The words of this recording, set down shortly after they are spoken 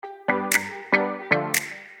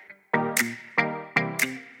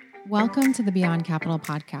Welcome to the Beyond Capital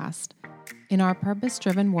podcast. In our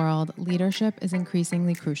purpose-driven world, leadership is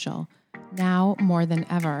increasingly crucial. Now, more than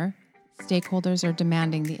ever, stakeholders are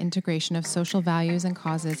demanding the integration of social values and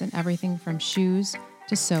causes in everything from shoes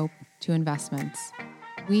to soap to investments.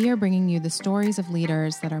 We are bringing you the stories of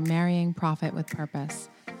leaders that are marrying profit with purpose.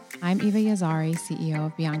 I'm Eva Yazari, CEO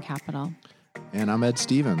of Beyond Capital. And I'm Ed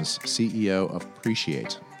Stevens, CEO of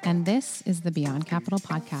Appreciate. And this is the Beyond Capital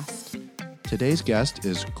podcast. Today's guest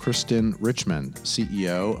is Kristin Richmond,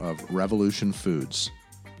 CEO of Revolution Foods.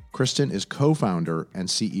 Kristin is co-founder and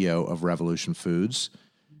CEO of Revolution Foods.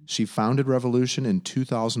 She founded Revolution in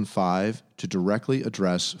 2005 to directly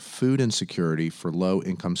address food insecurity for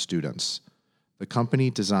low-income students. The company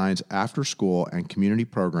designs after-school and community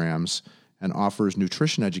programs and offers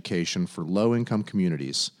nutrition education for low-income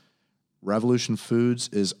communities. Revolution Foods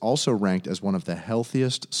is also ranked as one of the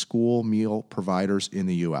healthiest school meal providers in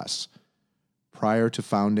the U.S. Prior to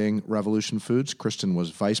founding Revolution Foods, Kristin was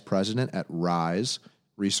vice president at RISE,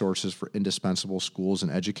 Resources for Indispensable Schools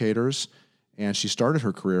and Educators, and she started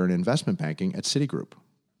her career in investment banking at Citigroup.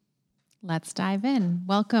 Let's dive in.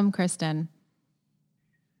 Welcome, Kristin.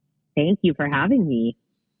 Thank you for having me.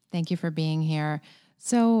 Thank you for being here.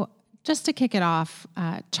 So just to kick it off,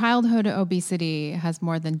 childhood obesity has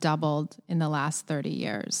more than doubled in the last 30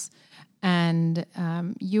 years. And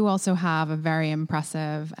you also have a very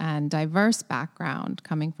impressive and diverse background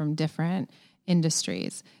coming from different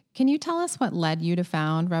industries. Can you tell us what led you to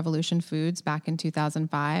found Revolution Foods back in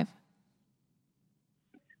 2005?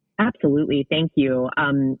 Absolutely. Thank you.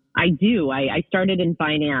 I do. I started in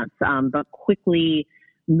finance, but quickly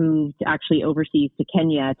moved actually overseas to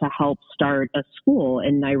Kenya to help start a school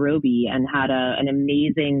in Nairobi and had an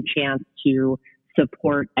amazing chance to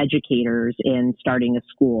support educators in starting a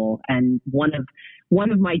school. And one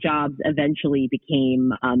of my jobs eventually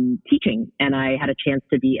became teaching. And I had a chance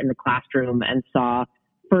to be in the classroom and saw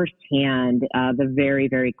firsthand the very,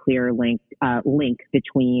 very clear link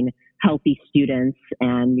between healthy students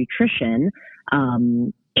and nutrition,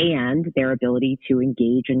 and their ability to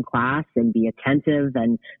engage in class and be attentive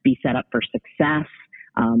and be set up for success,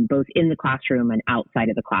 both in the classroom and outside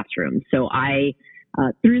of the classroom. So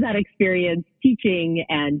through that experience teaching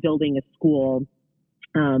and building a school,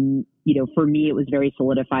 for me, it was very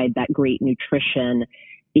solidified that great nutrition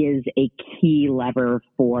is a key lever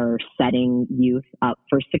for setting youth up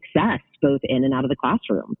for success, both in and out of the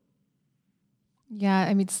classroom. Yeah,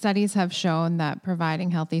 I mean, studies have shown that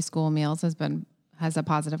providing healthy school meals has a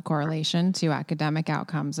positive correlation to academic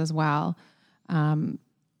outcomes as well.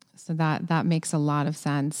 So that makes a lot of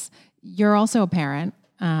sense. You're also a parent.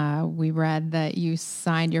 We read that you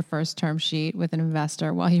signed your first term sheet with an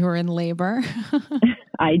investor while you were in labor.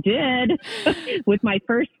 I did. With my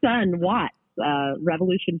first son, Watts.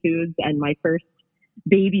 Revolution Foods and my first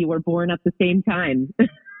baby were born at the same time.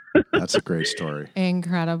 That's a great story.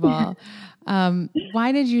 Incredible.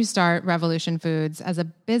 Why did you start Revolution Foods as a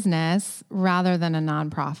business rather than a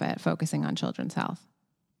nonprofit focusing on children's health?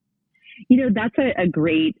 That's a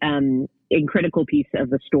great and critical piece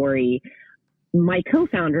of the story. My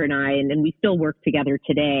co-founder and I, and we still work together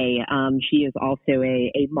today, she is also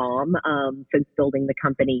a mom since building the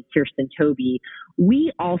company, Kristin Toby.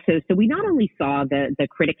 We not only saw the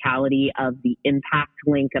criticality of the impact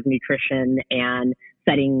link of nutrition and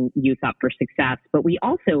setting youth up for success, but we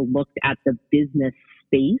also looked at the business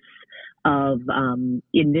space of,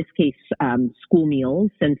 in this case, school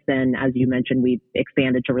meals. Since then, as you mentioned, we've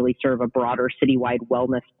expanded to really serve a broader citywide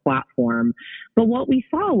wellness platform. But what we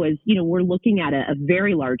saw was, we're looking at a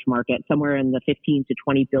very large market, somewhere in the $15 to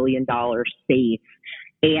 $20 billion space.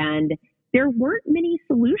 And there weren't many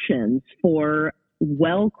solutions for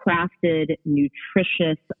well-crafted,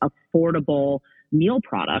 nutritious, affordable meal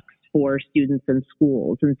products for students in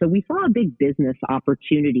schools. And so we saw a big business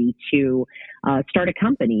opportunity to start a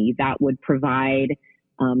company that would provide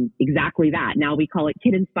exactly that. Now we call it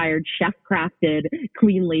kid-inspired, chef-crafted,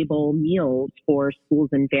 clean label meals for schools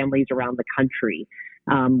and families around the country.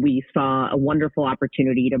 We saw a wonderful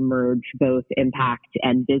opportunity to merge both impact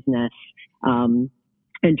and business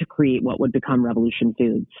and to create what would become Revolution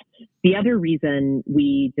Foods. The other reason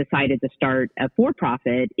we decided to start a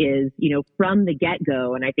for-profit is, from the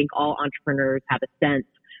get-go, and I think all entrepreneurs have a sense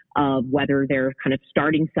of whether they're kind of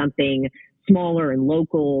starting something smaller and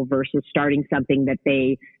local versus starting something that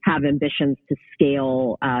they have ambitions to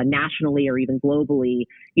scale nationally or even globally.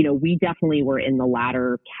 We definitely were in the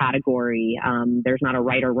latter category. There's not a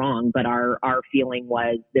right or wrong, but our feeling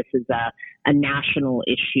was this is a national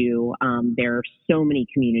issue. There are so many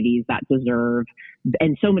communities that deserve,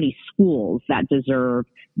 and so many schools that deserve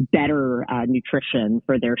better nutrition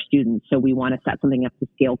for their students. So we want to set something up to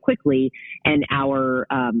scale quickly. And our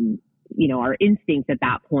instinct at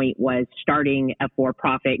that point was starting a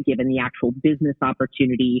for-profit, given the actual business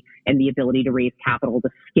opportunity and the ability to raise capital to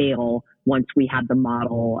scale once we had the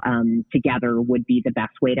model together, would be the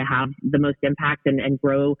best way to have the most impact and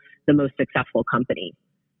grow the most successful company.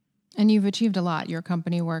 And you've achieved a lot. Your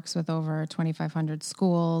company works with over 2,500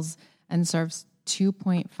 schools and serves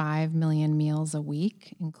 2.5 million meals a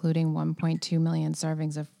week, including 1.2 million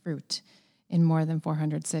servings of fruit in more than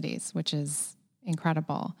 400 cities, which is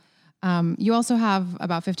incredible. You also have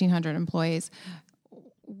about 1,500 employees.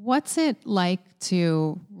 What's it like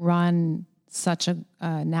to run such a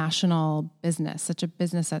national business, such a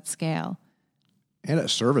business at scale? And a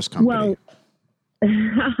service company.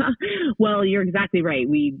 Well, you're exactly right.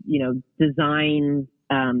 We, design,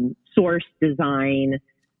 source, design,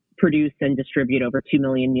 produce, and distribute over 2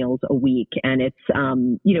 million meals a week. And it's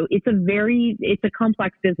a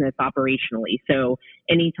complex business operationally. So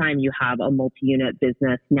anytime you have a multi-unit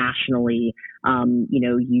business nationally,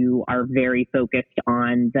 you are very focused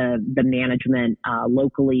on the management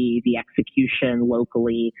locally, the execution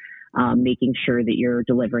locally, making sure that you're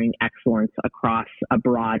delivering excellence across a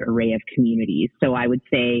broad array of communities. So I would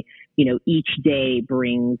say, each day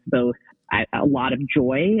brings both a lot of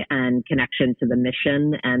joy and connection to the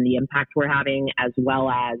mission and the impact we're having, as well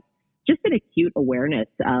as just an acute awareness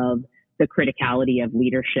of the criticality of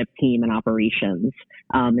leadership, team, and operations,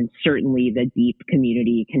 and certainly the deep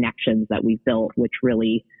community connections that we've built, which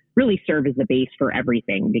really serve as the base for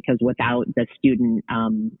everything, because without the student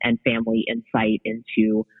and family insight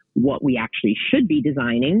into what we actually should be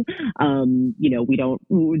designing,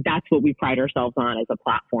 that's what we pride ourselves on as a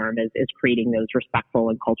platform, is creating those respectful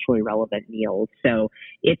and culturally relevant meals. So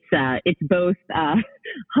it's both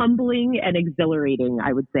humbling and exhilarating,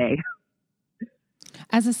 I would say.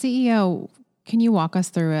 As a CEO, can you walk us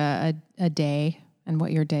through a day and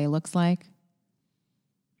what your day looks like?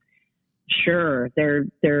 Sure.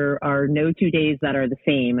 There are no 2 days that are the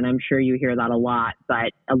same, and I'm sure you hear that a lot,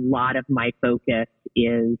 but a lot of my focus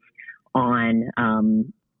is on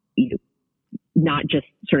not just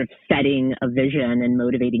sort of setting a vision and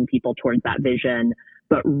motivating people towards that vision,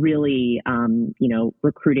 but really,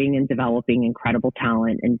 recruiting and developing incredible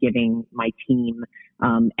talent and giving my team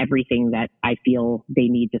everything that I feel they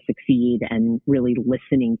need to succeed, and really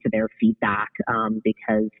listening to their feedback,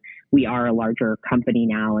 because we are a larger company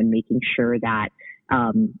now, and making sure that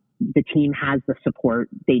the team has the support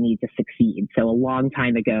they need to succeed. So a long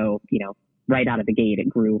time ago, right out of the gate, it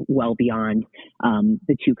grew well beyond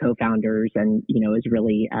the two co-founders, and is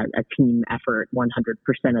really a team effort 100%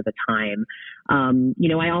 of the time.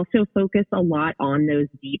 I also focus a lot on those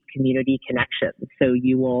deep community connections. So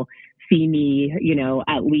you will see me,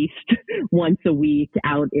 at least once a week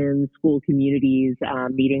out in school communities,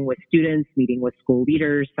 meeting with students, meeting with school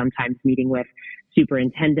leaders, sometimes meeting with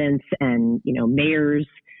superintendents and, mayors,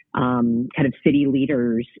 kind of city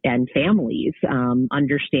leaders and families,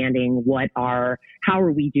 understanding how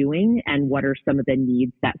are we doing and what are some of the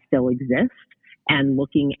needs that still exist, and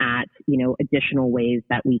looking at, additional ways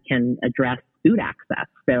that we can address food access.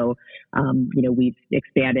 So, we've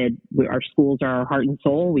expanded. Our schools are our heart and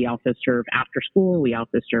soul. We also serve after school. We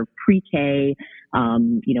also serve pre-K.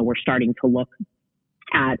 We're starting to look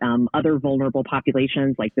at other vulnerable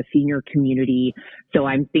populations like the senior community. So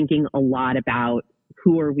I'm thinking a lot about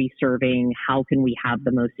who are we serving? How can we have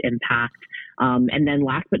the most impact? And then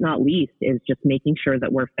last but not least is just making sure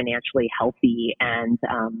that we're financially healthy and,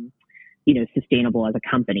 sustainable as a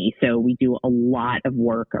company. So we do a lot of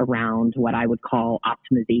work around what I would call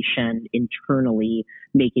optimization internally,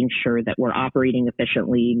 making sure that we're operating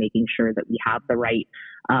efficiently, making sure that we have the right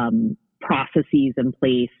processes in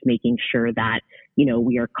place, making sure that,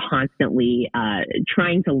 we are constantly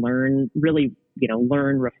trying to learn,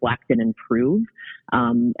 reflect, and improve.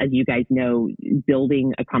 As you guys know,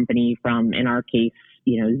 building a company from, in our case,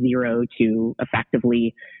 zero to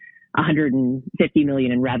effectively 150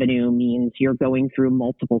 million in revenue means you're going through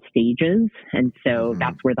multiple stages. And so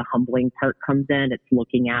that's where the humbling part comes in. It's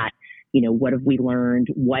looking at, what have we learned?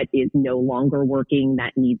 What is no longer working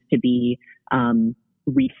that needs to be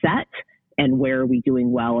reset? And where are we doing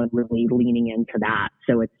well, and really leaning into that?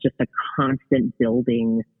 So it's just a constant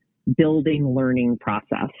building building learning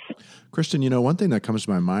process. Kristin, one thing that comes to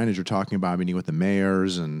my mind as you're talking about meeting with the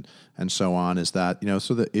mayors and so on is that,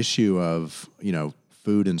 so the issue of,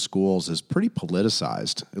 food in schools is pretty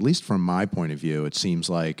politicized, at least from my point of view. It seems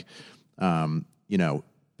like,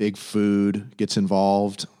 big food gets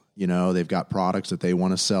involved. They've got products that they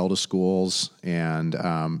want to sell to schools, and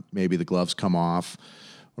maybe the gloves come off,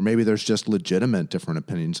 or maybe there's just legitimate different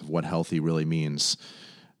opinions of what healthy really means.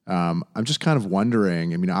 I'm just kind of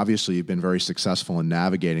wondering, obviously you've been very successful in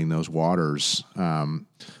navigating those waters,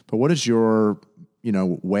 but what is your,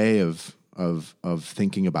 way of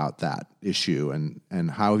thinking about that issue,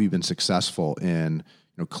 and how have you been successful in,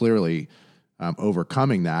 clearly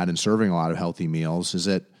overcoming that and serving a lot of healthy meals? Is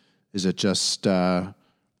it just,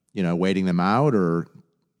 waiting them out or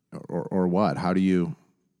what? How do you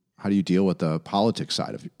deal with the politics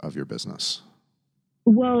side of your business?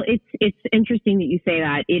 Well, it's interesting that you say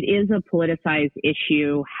that. It is a politicized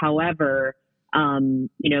issue. However,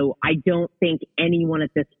 I don't think anyone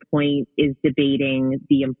at this point is debating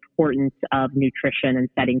the importance of nutrition and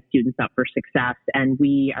setting students up for success. And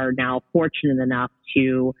we are now fortunate enough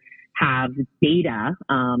to have data,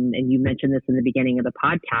 and you mentioned this in the beginning of the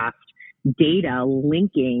podcast, data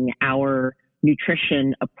linking our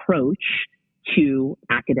nutrition approach to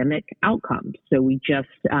academic outcomes. So we just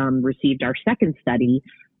received our second study,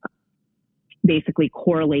 basically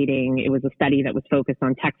correlating. It was a study that was focused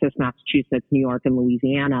on Texas, Massachusetts, New York, and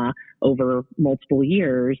Louisiana over multiple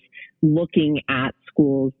years, looking at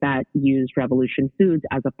schools that used Revolution Foods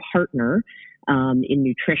as a partner in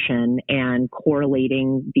nutrition and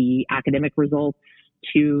correlating the academic results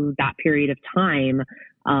to that period of time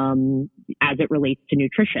as it relates to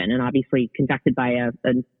nutrition, and obviously conducted by a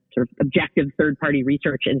sort of objective third-party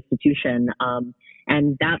research institution.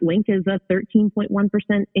 And that link is a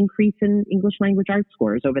 13.1% increase in English language arts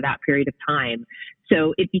scores over that period of time.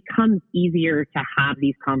 So it becomes easier to have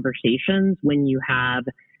these conversations when you have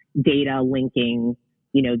data linking,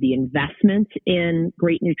 the investment in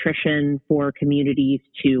great nutrition for communities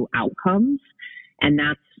to outcomes. And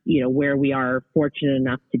that's, where we are fortunate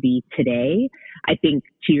enough to be today. I think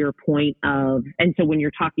to your point of, and so when you're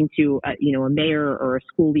talking to, a mayor or a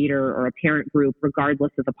school leader or a parent group,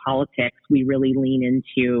 regardless of the politics, we really lean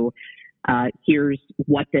into, here's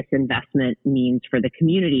what this investment means for the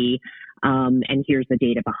community. And here's the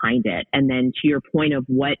data behind it. And then to your point of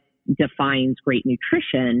what defines great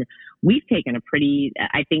nutrition, we've taken a pretty,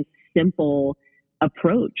 I think, simple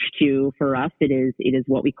approach to, for us, it is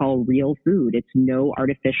what we call real food. It's no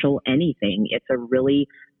artificial anything. It's a really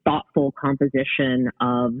thoughtful composition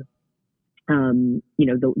of,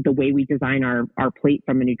 the way we design our plate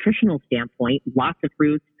from a nutritional standpoint. Lots of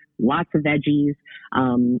fruits, lots of veggies,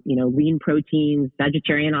 lean proteins,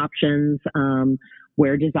 vegetarian options,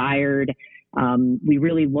 where desired. We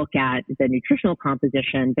really look at the nutritional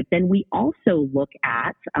composition, but then we also look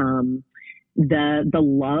at, the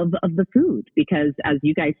love of the food, because as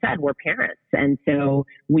you guys said, we're parents. And so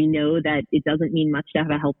we know that it doesn't mean much to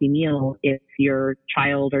have a healthy meal if your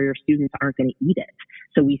child or your students aren't going to eat it.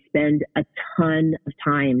 So we spend a ton of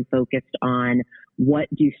time focused on what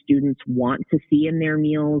do students want to see in their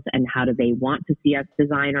meals, and how do they want to see us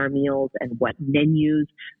design our meals, and what menus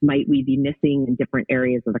might we be missing in different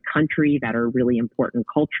areas of the country that are really important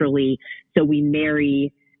culturally. So we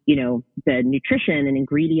marry, the nutrition and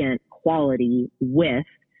ingredient quality with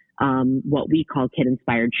what we call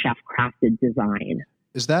kid-inspired, chef-crafted design.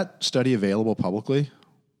 Is that study available publicly?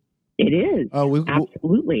 It is. Oh,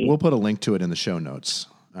 absolutely. We'll put a link to it in the show notes.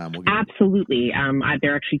 Absolutely.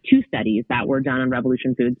 There are actually two studies that were done on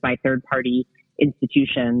Revolution Foods by third-party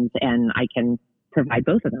institutions, and I can provide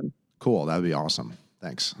both of them. Cool. That would be awesome.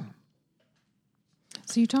 Thanks.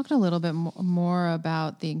 So you talked a little bit more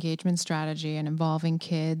about the engagement strategy and involving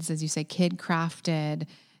kids, as you say, kid-crafted,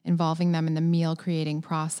 involving them in the meal creating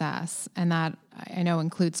process. And that, I know,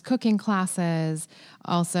 includes cooking classes,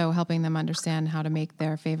 also helping them understand how to make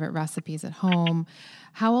their favorite recipes at home.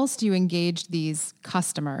 How else do you engage these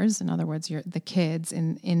customers, in other words, the kids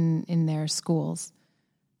in their schools?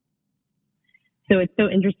 So it's so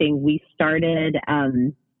interesting. We started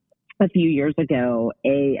a few years ago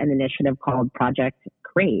an initiative called Project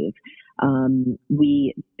Crave.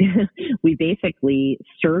 We basically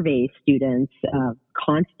survey students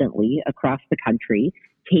constantly across the country,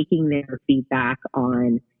 taking their feedback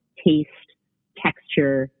on taste,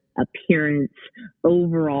 texture, appearance,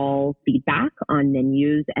 overall feedback on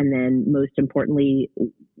menus, and then most importantly,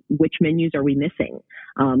 which menus are we missing?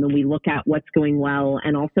 And we look at what's going well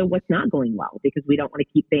and also what's not going well, because we don't want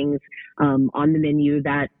to keep things on the menu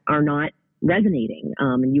that are not resonating.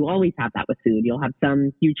 And you always have that with food. You'll have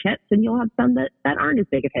some huge hits and you'll have some that aren't as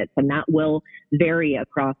big of hits, and that will vary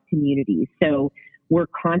across communities. So we're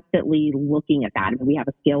constantly looking at that. We have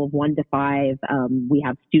a scale of 1 to 5. We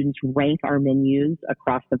have students rank our menus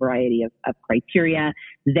across the variety of criteria.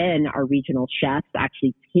 Then our regional chefs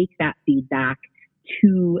actually take that feedback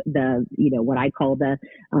to the, what I call the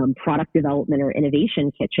product development or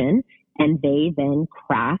innovation kitchen, and they then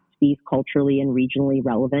craft these culturally and regionally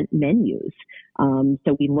relevant menus.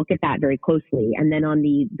 So we look at that very closely. And then on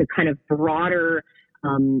the kind of broader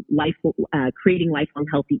creating lifelong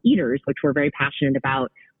healthy eaters, which we're very passionate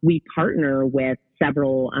about, we partner with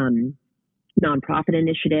several nonprofit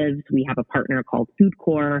initiatives. We have a partner called Food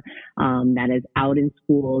Corps that is out in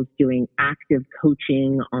schools doing active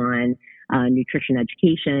coaching on nutrition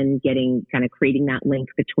education, creating that link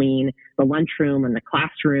between the lunchroom and the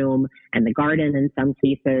classroom and the garden in some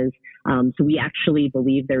cases. So we actually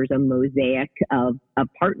believe there's a mosaic of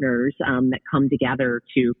partners that come together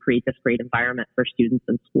to create this great environment for students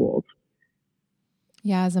in schools.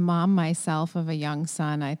 Yeah, as a mom myself of a young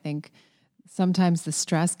son, I think sometimes the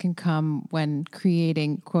stress can come when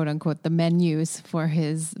creating, quote unquote, the menus for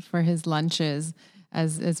his lunches,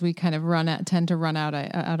 as we kind of tend to run out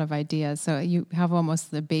of ideas. So you have almost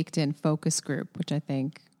the baked in focus group, which I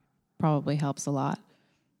think probably helps a lot.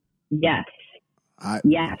 Yes.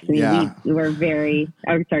 We're very,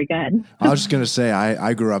 I'm sorry, go ahead. I was just going to say,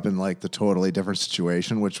 I grew up in like the totally different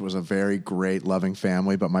situation, which was a very great, loving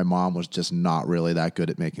family, but my mom was just not really that good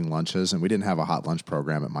at making lunches, and we didn't have a hot lunch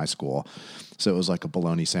program at my school. So it was like a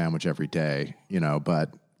bologna sandwich every day,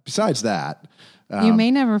 but besides that. You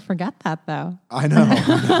may never forget that, though. I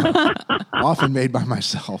know. Often made by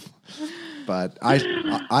myself. But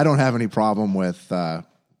I don't have any problem with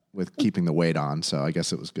keeping the weight on, so I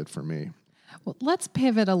guess it was good for me. Well, let's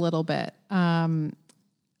pivot a little bit.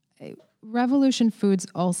 Revolution Foods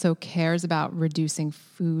also cares about reducing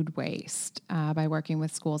food waste by working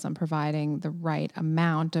with schools on providing the right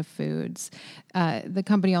amount of foods. The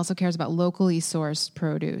company also cares about locally sourced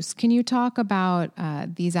produce. Can you talk about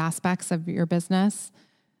these aspects of your business?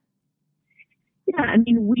 Yeah,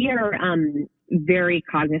 we are very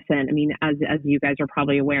cognizant. As you guys are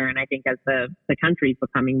probably aware, and I think as the country's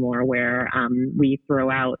becoming more aware, we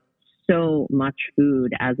throw out so much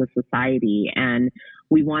food as a society, and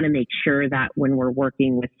we want to make sure that when we're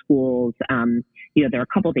working with schools, there are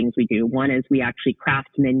a couple things we do. One is we actually craft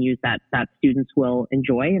menus that students will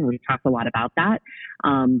enjoy, and we've talked a lot about that.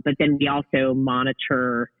 But then we also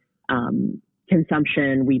monitor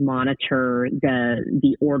consumption. We monitor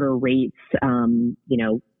the order rates,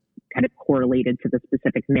 kind of correlated to the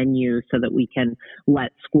specific menu, so that we can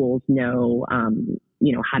let schools know,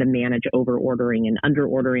 how to manage over ordering and under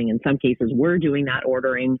ordering. In some cases, we're doing that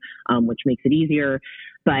ordering, which makes it easier.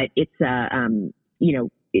 But it's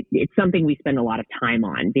it's something we spend a lot of time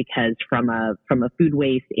on, because from a food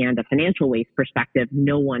waste and a financial waste perspective,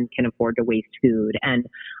 no one can afford to waste food. And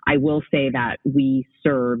I will say that we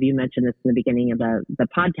serve, you mentioned this in the beginning of the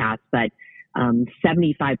podcast, but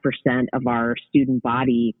 75% of our student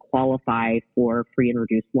body qualify for free and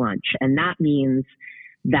reduced lunch. And that means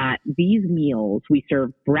that these meals, we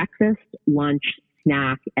serve breakfast, lunch,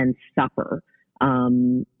 snack, and supper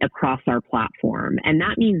across our platform. And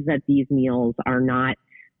that means that these meals are not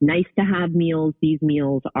nice to have meals. These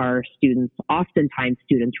meals are oftentimes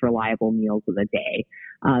students' reliable meals of the day.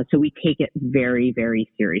 So we take it very, very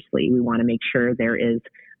seriously. We want to make sure there is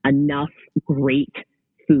enough great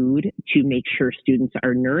food to make sure students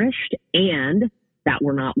are nourished, and that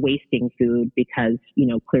we're not wasting food, because,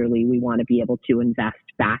 clearly we want to be able to invest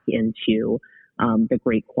back into the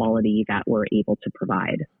great quality that we're able to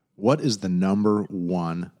provide. What is the number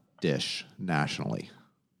one dish nationally?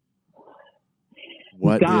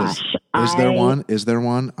 Is there one? Is there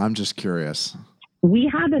one? I'm just curious.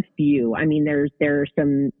 We have a few. There's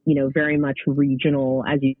some, very much regional,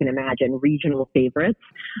 as you can imagine, regional favorites.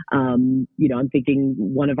 I'm thinking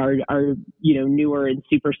one of our newer and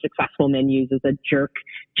super successful menus is a jerk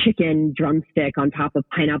chicken drumstick on top of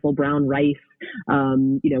pineapple brown rice,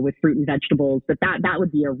 with fruit and vegetables. But that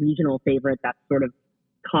would be a regional favorite that's sort of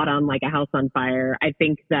caught on like a house on fire. I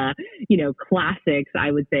think the, classics,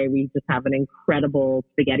 I would say we just have an incredible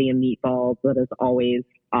spaghetti and meatballs that is always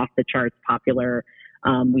off the charts popular.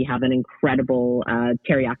 We have an incredible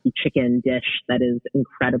teriyaki chicken dish that is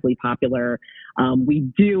incredibly popular.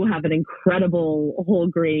 We do have an incredible whole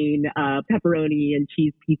grain pepperoni and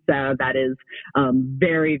cheese pizza that is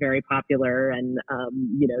very, very popular, and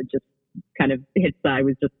just kind of hits. I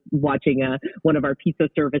was just watching one of our pizza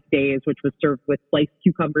service days, which was served with sliced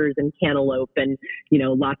cucumbers and cantaloupe and,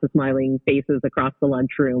 lots of smiling faces across the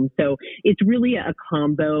lunchroom. So it's really a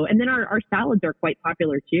combo. And then our salads are quite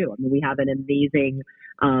popular too. I mean, we have an amazing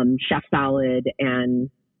chef salad and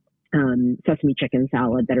sesame chicken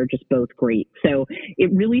salad that are just both great. So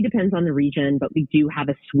it really depends on the region, but we do have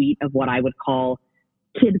a suite of what I would call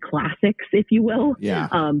kid classics, if you will,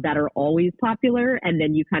 that are always popular. And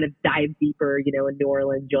then you kind of dive deeper, in New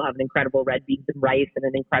Orleans, you'll have an incredible red beans and rice and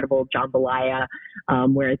an incredible jambalaya.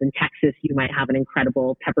 Whereas in Texas, you might have an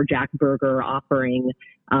incredible pepper jack burger offering.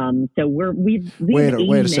 So we wait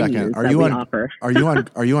a second. Are you on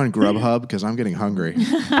Grubhub? Because I'm getting hungry.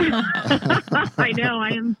 I know. I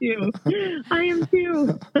am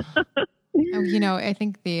too. I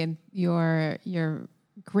think your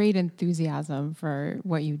great enthusiasm for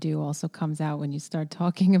what you do also comes out when you start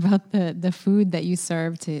talking about the food that you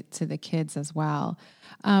serve to the kids as well.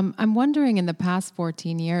 I'm wondering, in the past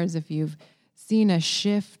 14 years, if you've seen a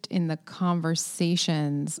shift in the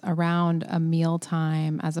conversations around a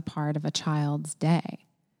mealtime as a part of a child's day.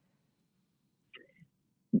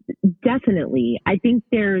 Definitely. I think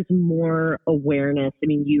there's more awareness. I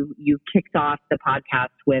mean, you kicked off the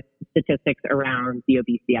podcast with statistics around the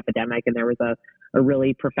obesity epidemic, and there was a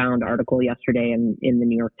really profound article yesterday in the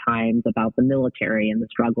New York Times about the military and the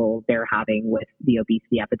struggle they're having with the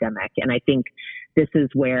obesity epidemic. And I think this is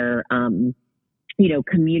where,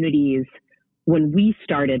 communities, when we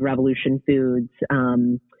started Revolution Foods,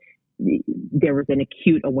 there was an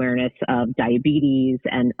acute awareness of diabetes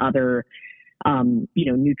and other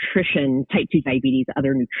nutrition, type 2 diabetes,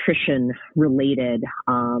 other nutrition related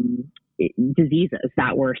diseases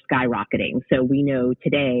that were skyrocketing. So we know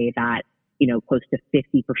today that, close to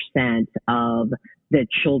 50% of the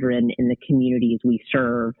children in the communities we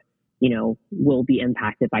serve, will be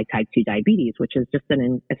impacted by type 2 diabetes, which is just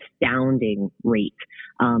an astounding rate.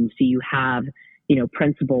 So you have,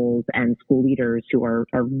 principals and school leaders who are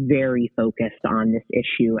very focused on this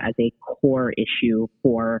issue as a core issue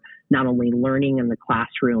for not only learning in the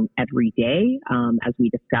classroom every day, as we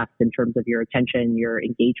discussed in terms of your attention, your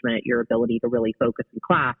engagement, your ability to really focus in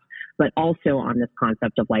class, but also on this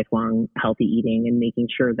concept of lifelong healthy eating and making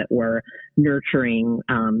sure that we're nurturing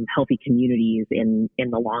healthy communities in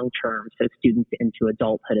the long term, so students into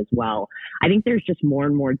adulthood as well. I think there's just more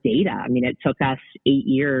and more data. I mean, it took us 8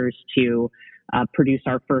 years to produce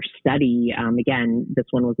our first study. Again, this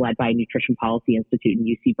one was led by Nutrition Policy Institute in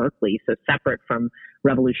UC Berkeley, so separate from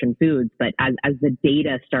Revolution Foods. But as the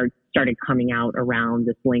data started coming out around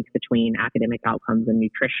this link between academic outcomes and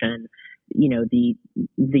nutrition,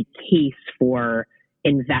 the case for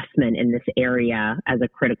investment in this area as a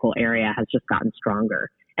critical area has just gotten stronger.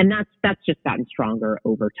 And that's just gotten stronger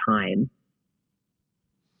over time.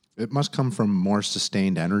 It must come from more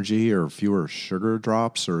sustained energy or fewer sugar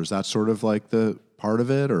drops, or is that sort of like the part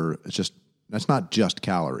of it? Or that's not just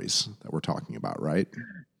calories that we're talking about, right?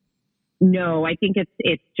 No, I think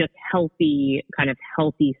it's just healthy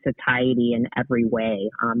satiety in every way,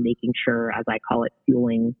 making sure, as I call it,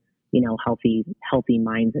 fueling, healthy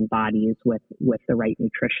minds and bodies with the right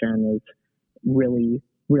nutrition is really,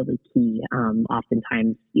 really key.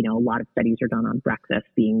 Oftentimes, a lot of studies are done on breakfast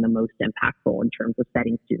being the most impactful in terms of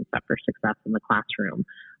setting students up for success in the classroom.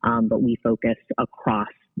 But we focus across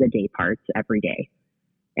the day parts every day.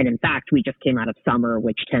 And in fact, we just came out of summer,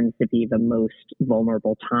 which tends to be the most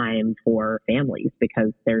vulnerable time for families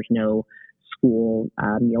because there's no school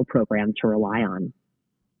meal program to rely on.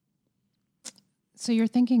 So you're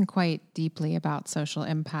thinking quite deeply about social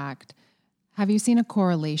impact. Have you seen a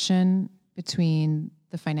correlation between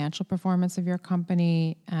the financial performance of your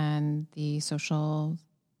company and the social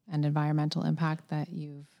and environmental impact that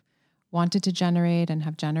you've wanted to generate and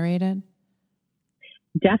have generated?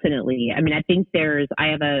 Definitely. I mean, I think I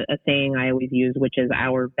have a saying I always use, which is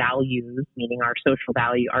our values, meaning our social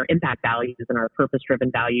value, our impact values and our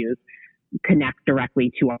purpose-driven values connect directly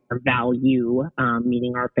to our value,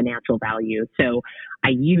 meaning our financial value. So I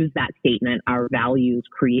use that statement, our values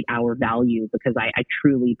create our value, because I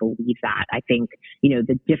truly believe that. I think,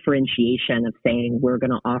 the differentiation of saying we're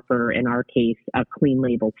going to offer, in our case, a clean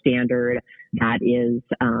label standard that is,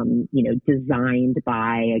 designed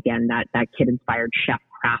by, again, that kid-inspired,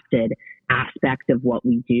 chef-crafted aspect of what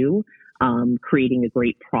we do, creating a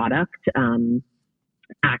great product,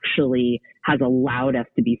 actually has allowed us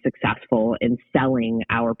to be successful in selling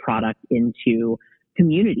our product into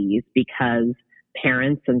communities because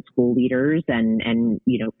parents and school leaders and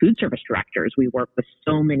food service directors, we work with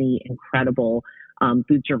so many incredible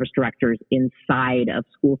food service directors inside of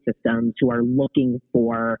school systems who are looking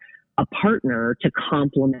for a partner to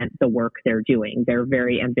complement the work they're doing. They're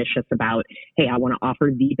very ambitious about, hey, I want to offer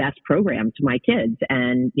the best program to my kids.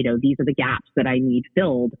 And, these are the gaps that I need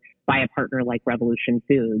filled by a partner like Revolution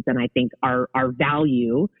Foods. And I think our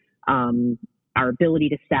value, our ability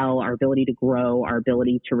to sell, our ability to grow, our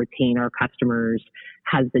ability to retain our customers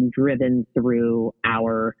has been driven through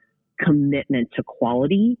our commitment to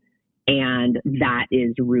quality. And that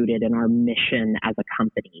is rooted in our mission as a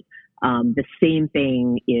company. The same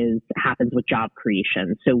thing happens with job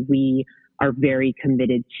creation. So we are very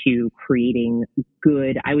committed to creating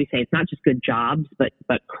good, I always say it's not just good jobs, but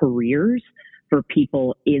careers for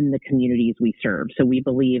people in the communities we serve. So we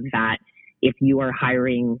believe that if you are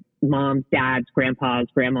hiring moms, dads, grandpas,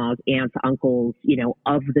 grandmas, aunts, uncles,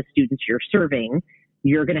 of the students you're serving,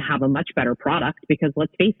 you're going to have a much better product because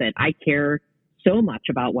let's face it, I care so much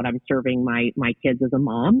about what I'm serving my kids as a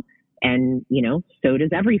mom. And, so does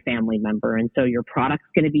every family member. And so your product's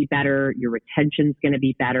going to be better. Your retention's going to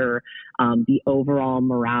be better. The overall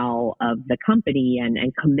morale of the company and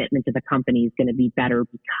commitment to the company is going to be better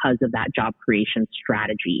because of that job creation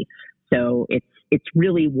strategy. So it's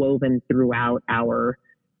really woven throughout our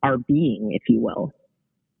being, if you will.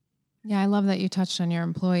 Yeah, I love that you touched on your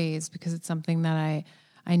employees because it's something that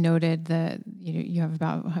I noted that you have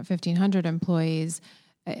about 1,500 employees.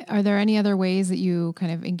 Are there any other ways that you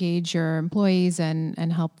kind of engage your employees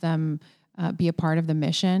and help them be a part of the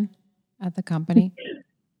mission at the company?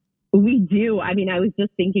 We do. I mean, I was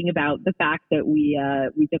just thinking about the fact that we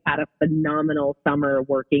just had a phenomenal summer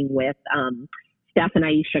working with Steph and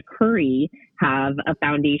Aisha Curry have a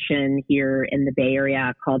foundation here in the Bay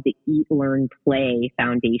Area called the Eat, Learn, Play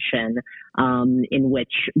Foundation, in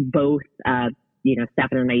which both Steph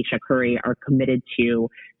and Aisha Curry are committed to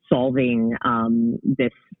solving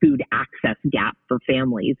this food access gap for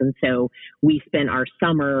families. And so we spent our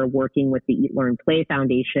summer working with the Eat, Learn, Play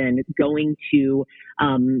Foundation, going to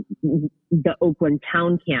the Oakland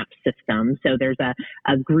Town Camp system. So there's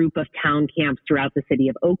a group of town camps throughout the city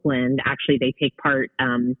of Oakland. Actually, they take part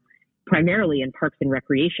primarily in parks and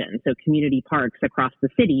recreation, so community parks across the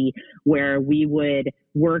city, where we would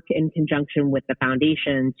work in conjunction with the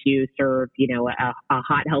foundation to serve, a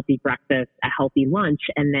hot, healthy breakfast, a healthy lunch,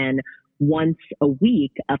 and then once a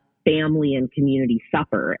week, a family and community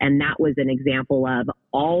supper. And that was an example of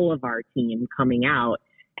all of our team coming out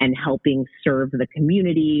and helping serve the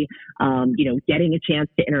community, getting a chance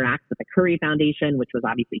to interact with the Curry Foundation, which was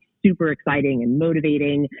obviously super exciting and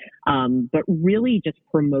motivating, but really just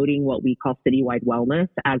promoting what we call citywide wellness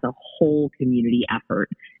as a whole community effort.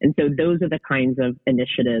 And so those are the kinds of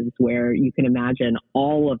initiatives where you can imagine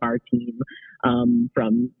all of our team,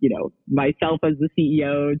 from, myself as the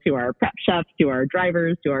CEO to our prep chefs, to our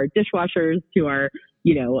drivers, to our dishwashers, to our,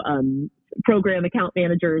 program account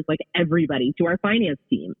managers, like everybody, to our finance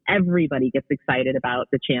team, everybody gets excited about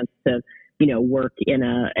the chance to, work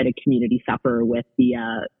at a community supper with the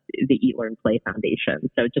Eat, Learn, Play Foundation.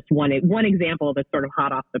 So just one example that's sort of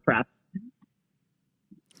hot off the press.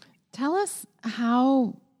 Tell us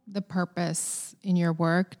how the purpose in your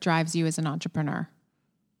work drives you as an entrepreneur.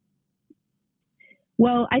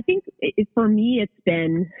 Well, I think for me, it's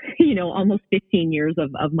been, almost 15 years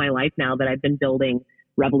of my life now that I've been building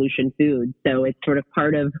Revolution Foods. So it's sort of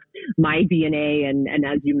part of my DNA. And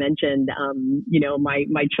as you mentioned,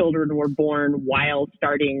 my children were born while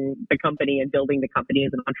starting the company and building the company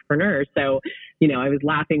as an entrepreneur. So, I was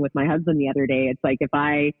laughing with my husband the other day. It's like, if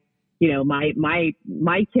I,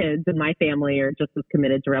 my kids and my family are just as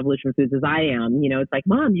committed to Revolution Foods as I am, it's like,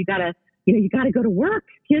 Mom, you gotta go to work.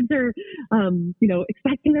 Kids are,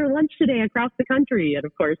 expecting their lunch today across the country. And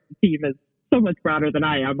of course, the team is so much broader than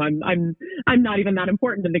I am. I'm not even that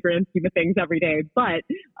important in the grand scheme of things every day. But,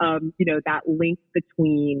 that link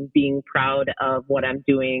between being proud of what I'm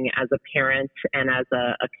doing as a parent and as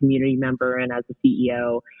a community member and as a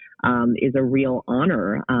CEO, is a real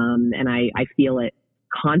honor. And I feel it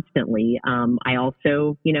constantly. I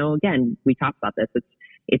also, again, we talked about this.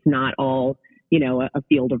 It's not all, a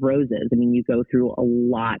field of roses. I mean, you go through a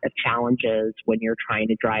lot of challenges when you're trying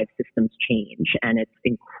to drive systems change, and it's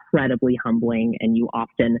incredibly humbling, and you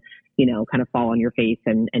often, kind of fall on your face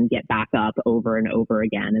and get back up over and over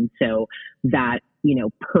again. And so that,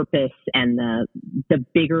 purpose and the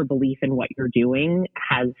bigger belief in what you're doing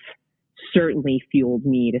has certainly fueled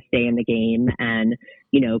me to stay in the game and,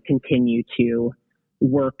 continue to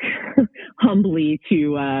work humbly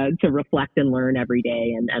to reflect and learn every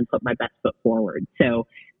day and put my best foot forward. So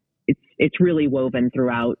it's really woven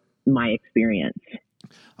throughout my experience.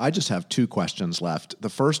 I just have two questions left. The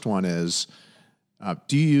first one is,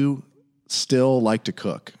 do you still like to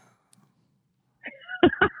cook?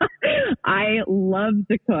 I love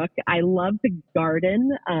to cook. I love to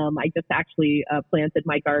garden. I just actually planted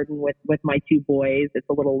my garden with my two boys. It's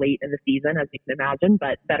a little late in the season, as you can imagine,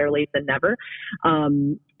 but better late than never.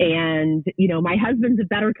 And, my husband's a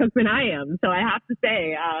better cook than I am. So I have to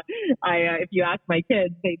say, if you ask my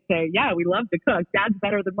kids, they'd say, yeah, we love to cook. Dad's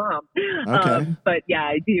better than mom. Okay. But yeah,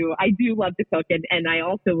 I do love to cook. And I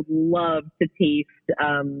also love to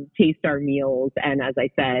taste our meals. And as I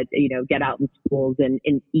said, get out in schools and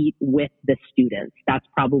eat with the students. That's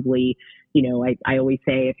probably, I always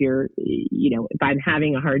say if I'm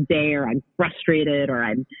having a hard day or I'm frustrated or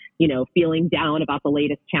I'm, feeling down about the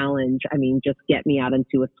latest challenge, just get me out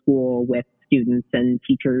into a school with students and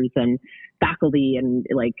teachers and faculty, and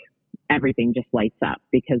everything just lights up,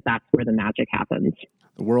 because that's where the magic happens.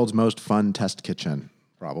 The world's most fun test kitchen,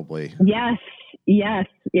 probably. Yes,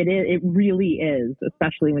 it is. It really is,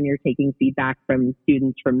 especially when you're taking feedback from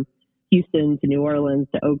students from Houston to New Orleans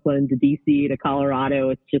to Oakland to DC to Colorado.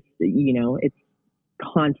 It's just, it's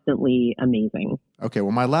constantly amazing. Okay.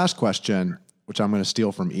 Well, my last question, which I'm going to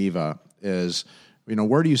steal from Eva, is,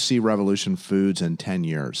 where do you see Revolution Foods in 10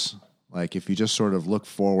 years? Like, if you just sort of look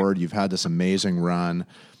forward, you've had this amazing run,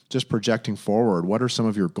 just projecting forward, what are some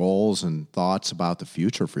of your goals and thoughts about the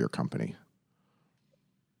future for your company?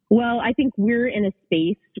 Well, I think we're in a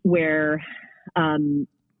space where,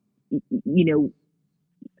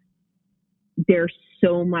 there's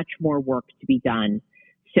so much more work to be done.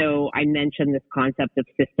 So I mentioned this concept of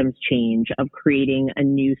systems change, of creating a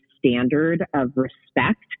new standard of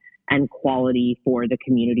respect and quality for the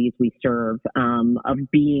communities we serve, of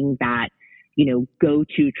being that,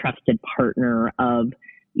 go-to trusted partner of,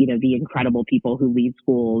 the incredible people who lead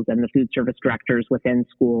schools and the food service directors within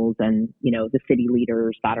schools and, the city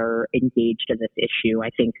leaders that are engaged in this issue. I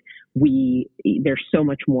think there's so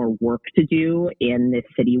much more work to do in this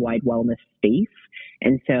citywide wellness space.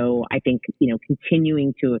 And so I think,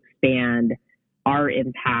 continuing to expand our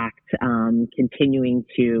impact, continuing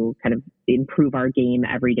to kind of improve our game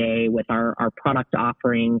every day with our product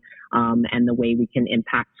offering, and the way we can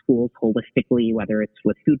impact schools holistically, whether it's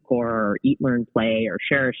with Food Core or Eat, Learn, Play or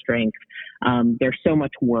Share a Strength. There's so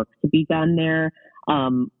much work to be done there.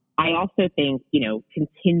 I also think,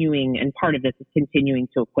 continuing, and part of this is continuing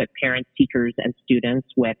to equip parents, teachers, and students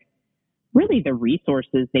with really the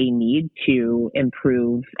resources they need to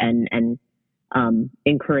improve and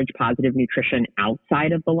encourage positive nutrition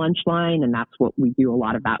outside of the lunch line. And that's what we do a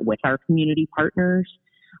lot of that with our community partners.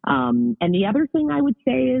 And the other thing I would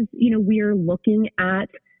say is, we're looking at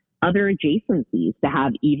other adjacencies to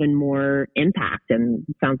have even more impact. And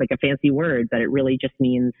it sounds like a fancy word, but it really just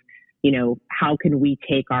means, how can we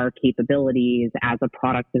take our capabilities as a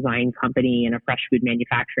product design company and a fresh food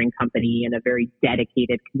manufacturing company and a very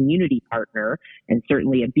dedicated community partner, and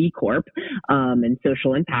certainly a B Corp, and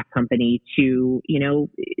social impact company to,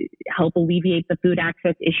 help alleviate the food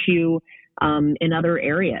access issue in other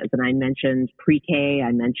areas. And I mentioned pre-K,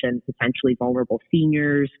 I mentioned potentially vulnerable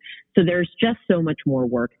seniors. So there's just so much more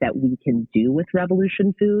work that we can do with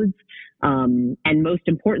Revolution Foods. And most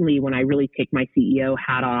importantly, when I really take my CEO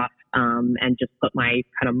hat off, and just put my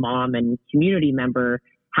kind of mom and community member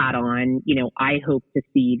hat on, I hope to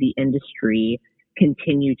see the industry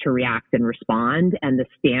continue to react and respond, and the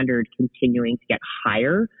standard continuing to get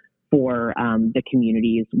higher for the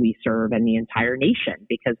communities we serve and the entire nation,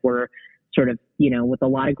 because we're sort of, with a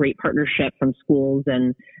lot of great partnership from schools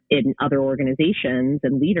and in other organizations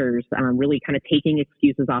and leaders, really kind of taking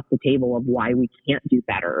excuses off the table of why we can't do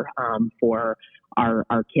better for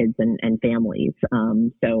our kids and families.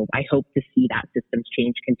 So I hope to see that systems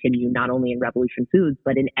change continue, not only in Revolution Foods,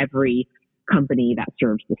 but in every company that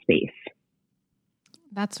serves the space.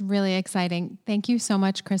 That's really exciting. Thank you so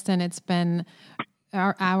much, Kristin. It's been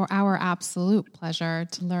our absolute pleasure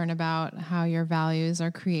to learn about how your values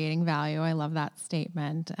are creating value. I love that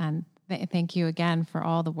statement. And thank you again for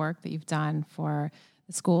all the work that you've done for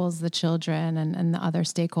the schools, the children, and the other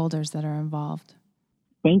stakeholders that are involved.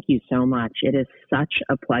 Thank you so much. It is such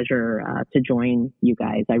a pleasure to join you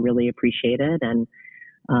guys. I really appreciate it, and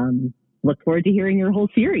look forward to hearing your whole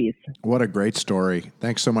series. What a great story.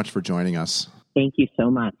 Thanks so much for joining us. Thank you so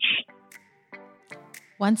much.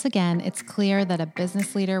 Once again, it's clear that a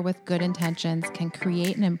business leader with good intentions can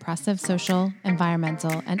create an impressive social,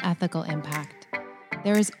 environmental, and ethical impact.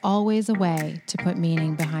 There is always a way to put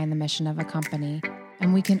meaning behind the mission of a company,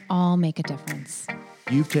 and we can all make a difference.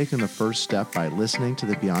 You've taken the first step by listening to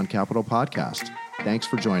the Beyond Capital podcast. Thanks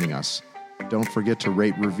for joining us. Don't forget to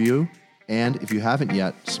rate, review, and if you haven't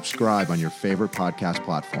yet, subscribe on your favorite podcast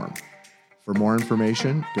platform. For more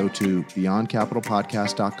information, go to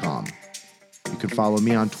beyondcapitalpodcast.com. You can follow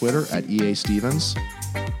me on Twitter at EA Stevens.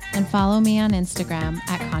 And follow me on Instagram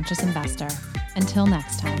at Conscious Investor. Until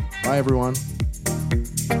next time. Bye, everyone.